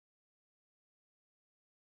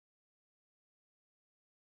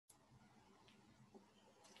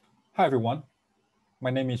Hi everyone,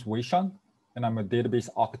 my name is Wei Shan, and I'm a database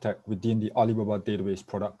architect within the Alibaba Database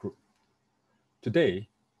product group. Today,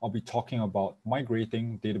 I'll be talking about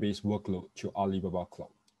migrating database workload to Alibaba Cloud.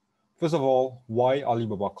 First of all, why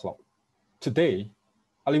Alibaba Cloud? Today,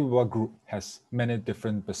 Alibaba Group has many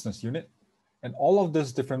different business units, and all of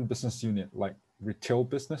these different business units like retail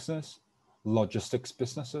businesses, logistics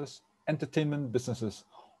businesses, entertainment businesses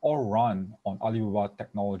all run on Alibaba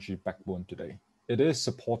technology backbone today. It is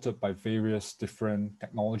supported by various different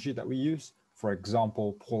technology that we use. For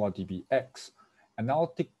example, PolarDB X,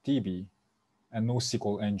 AnalyticDB, and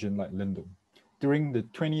NoSQL engine like Lindum. During the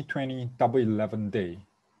 2020 Double 11 day,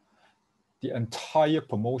 the entire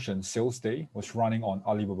promotion sales day was running on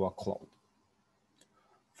Alibaba Cloud.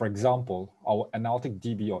 For example, our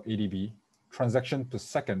AnalyticDB or ADB transaction per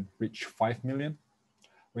second reached 5 million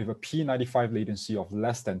with a P95 latency of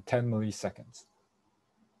less than 10 milliseconds.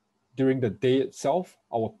 During the day itself,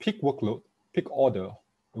 our peak workload, peak order,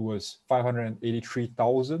 it was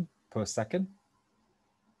 583,000 per second,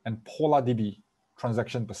 and PolarDB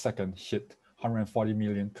transaction per second hit 140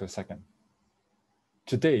 million per second.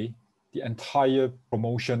 Today, the entire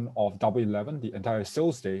promotion of Double 11, the entire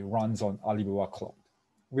sales day, runs on Alibaba Cloud.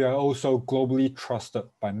 We are also globally trusted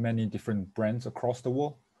by many different brands across the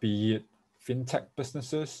world, be it fintech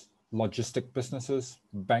businesses, logistic businesses,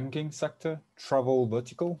 banking sector, travel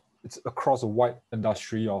vertical. It's across a wide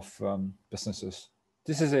industry of businesses.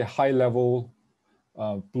 This is a high-level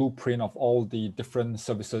blueprint of all the different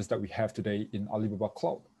services that we have today in Alibaba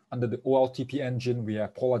Cloud. Under the OLTP engine, we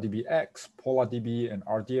have PolarDB X, PolarDB, and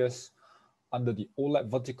RDS. Under the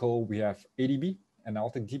OLAP vertical, we have ADB and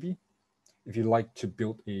AnalyticDB. If you like to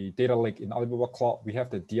build a data lake in Alibaba Cloud, we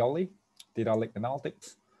have the DLA, Data Lake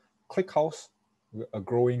Analytics, ClickHouse, a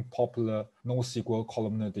growing popular NoSQL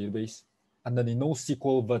columnar database. Under the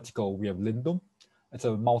NoSQL vertical, we have Lindum. It's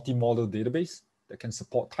a multi-model database that can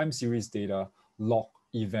support time series data, log,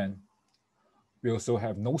 event. We also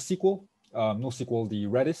have NoSQL, the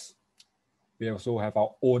Redis. We also have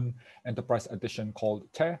our own enterprise edition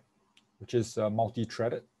called TER, which is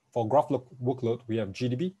multi-threaded. For graph workload, we have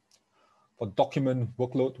GDB. For document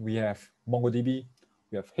workload, we have MongoDB,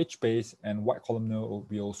 we have HBase, and white columnar,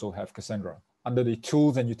 we also have Cassandra. Under the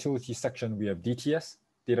tools and utilities section, we have DTS,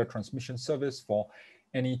 Data Transmission Service for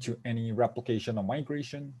any-to-any replication or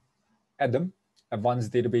migration. ADAM,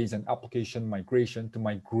 Advanced Database and Application Migration to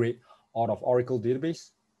migrate out of Oracle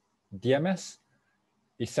database. DMS,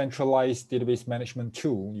 a centralized database management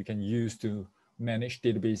tool you can use to manage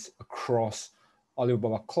database across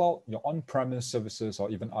Alibaba Cloud, your on-premise services,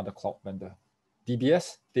 or even other cloud vendor.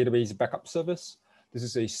 DBS, Database Backup Service. This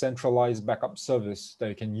is a centralized backup service that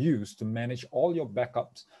you can use to manage all your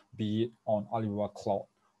backups, be it on Alibaba Cloud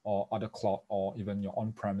or other cloud or even your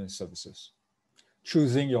on-premise services.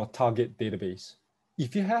 Choosing your target database.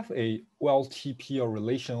 If you have a OLTP or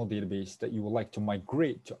relational database that you would like to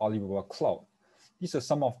migrate to Alibaba Cloud, these are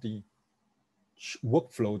some of the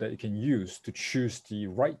workflow that you can use to choose the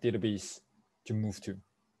right database to move to.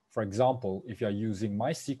 For example, if you're using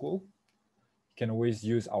MySQL, you can always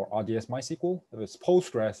use our RDS MySQL. If it's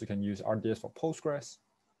Postgres, you can use RDS for Postgres.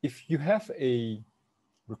 If you have a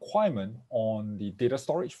requirement on the data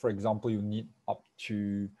storage, for example, you need up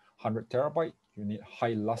to 100 terabyte, you need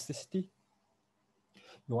high elasticity,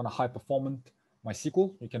 you want a high performant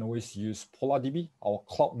MySQL, you can always use PolarDB, our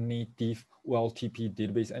cloud native OLTP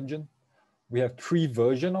database engine. We have 3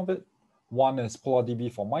 versions of it. One is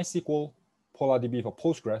PolarDB for MySQL, PolarDB for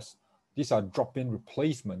Postgres. These are drop-in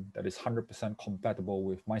replacement that is 100% compatible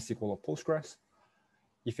with MySQL or Postgres.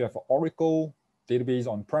 If you have an Oracle database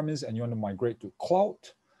on-premise and you want to migrate to cloud,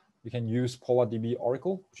 you can use PolarDB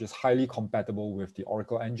Oracle, which is highly compatible with the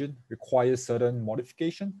Oracle engine, requires certain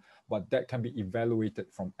modification, but that can be evaluated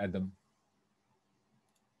from ADAM.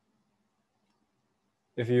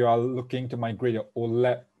 If you are looking to migrate your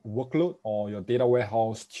OLAP workload or your data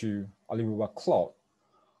warehouse to Alibaba Cloud,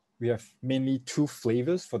 we have mainly 2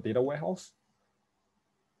 flavors for data warehouse.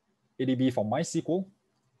 ADB for MySQL,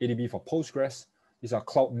 ADB for Postgres. These are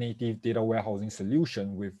cloud-native data warehousing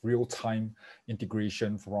solution with real-time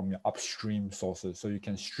integration from your upstream sources. So you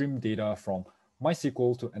can stream data from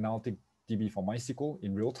MySQL to AnalyticDB for MySQL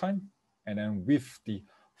in real time. And then with the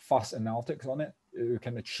fast analytics on it, you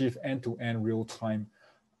can achieve end-to-end real-time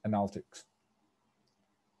analytics.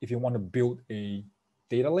 If you want to build a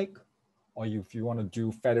data lake, or if you want to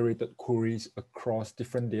do federated queries across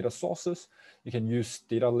different data sources, you can use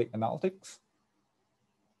Data Lake Analytics.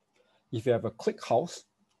 If you have a ClickHouse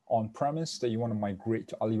on-premise that you want to migrate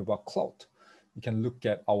to Alibaba Cloud, you can look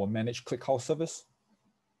at our managed ClickHouse service.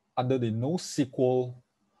 Under the NoSQL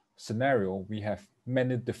scenario, we have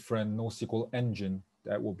many different NoSQL engine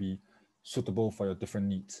that will be suitable for your different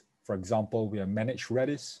needs. For example, we have Managed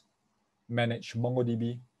Redis, Managed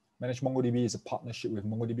MongoDB. Managed MongoDB is a partnership with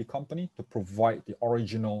MongoDB company to provide the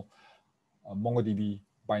original MongoDB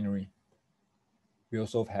binary. We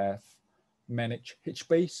also have Managed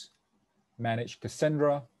HBase, Managed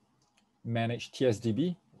Cassandra, Managed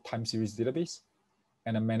TSDB, time series database,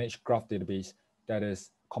 and a Managed Graph database that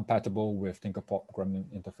is compatible with Tinkerpop Gremlin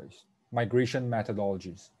interface. Migration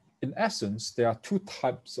methodologies. In essence, there are two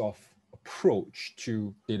types of approach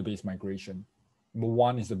to database migration. Number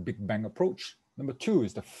one is the Big Bang approach. Number two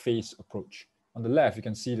is the phase approach. On the left, you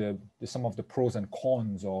can see some of the pros and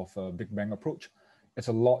cons of a Big Bang approach. It's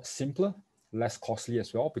a lot simpler, less costly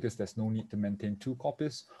as well, because there's no need to maintain 2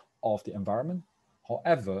 copies of the environment.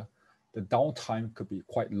 However, the downtime could be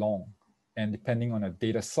quite long, and depending on a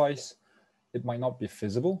data size, it might not be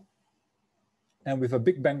feasible. And with a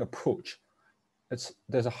Big Bang approach,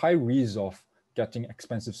 there's a high risk of getting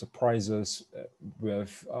expensive surprises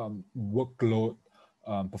with workload,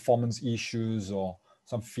 performance issues, or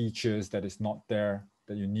some features that is not there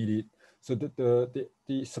that you need it. So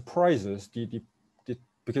the surprises,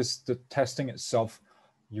 because the testing itself,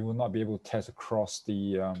 you will not be able to test across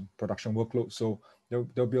the production workload. So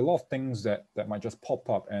there'll be a lot of things that might just pop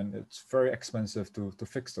up, and it's very expensive to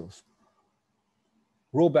fix those.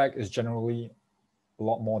 Rollback is generally a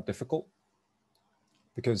lot more difficult,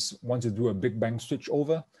 because once you do a Big Bang switch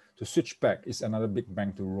over, to switch back is another Big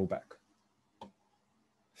Bang to roll back.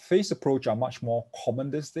 Phase approach are much more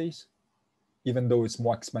common these days, even though it's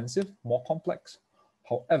more expensive, more complex.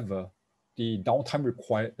 However, the downtime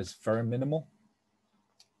required is very minimal,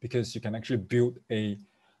 because you can actually build a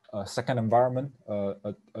second environment,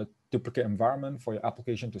 a duplicate environment for your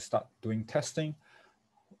application to start doing testing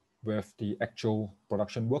with the actual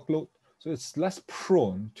production workload. So it's less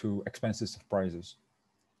prone to expensive surprises.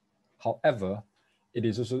 However, it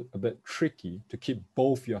is also a bit tricky to keep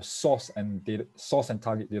both your source and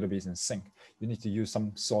target database in sync. You need to use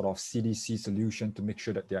some sort of CDC solution to make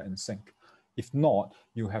sure that they are in sync. If not,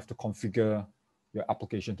 you have to configure your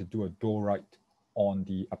application to do a do write on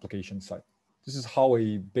the application side. This is how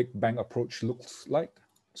a Big Bang approach looks like.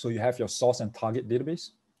 So you have your source and target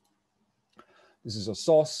database. This is a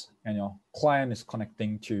source, and your client is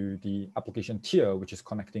connecting to the application tier, which is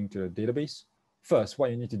connecting to the database. First, what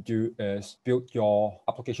you need to do is build your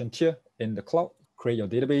application tier in the cloud, create your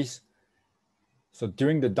database. So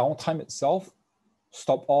during the downtime itself,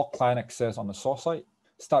 stop all client access on the source side,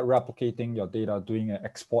 start replicating your data, doing an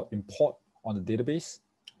export import on the database.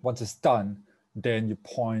 Once it's done, then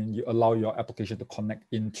you allow your application to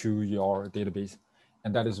connect into your database.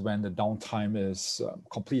 And that is when the downtime is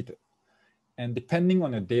completed. And depending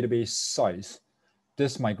on your database size,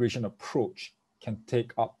 this migration approach can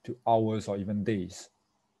take up to hours or even days.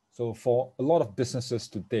 So for a lot of businesses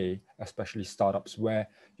today, especially startups where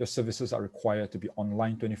your services are required to be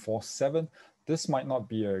online 24/7, this might not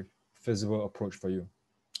be a feasible approach for you.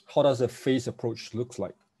 How does a phase approach look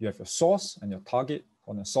like? You have your source and your target.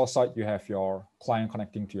 On the source side, you have your client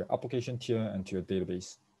connecting to your application tier and to your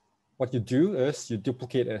database. What you do is you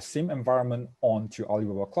duplicate a same environment onto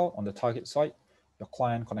Alibaba Cloud on the target side, your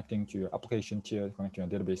client connecting to your application tier, connecting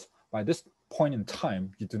to your database. By this point in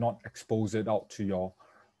time, you do not expose it out to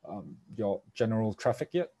your general traffic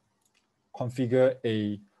yet. Configure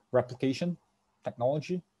a replication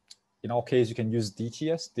technology. In our case, you can use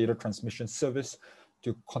DTS, data transmission service,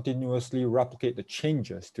 to continuously replicate the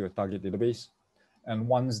changes to your target database. And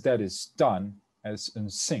once that is done, as in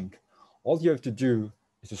sync, all you have to do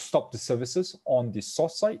is to stop the services on the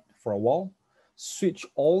source side for a while, switch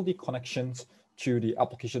all the connections to the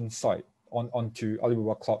application side onto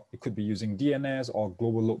Alibaba Cloud. It could be using DNS or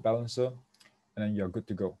global load balancer, and then you're good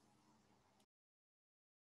to go.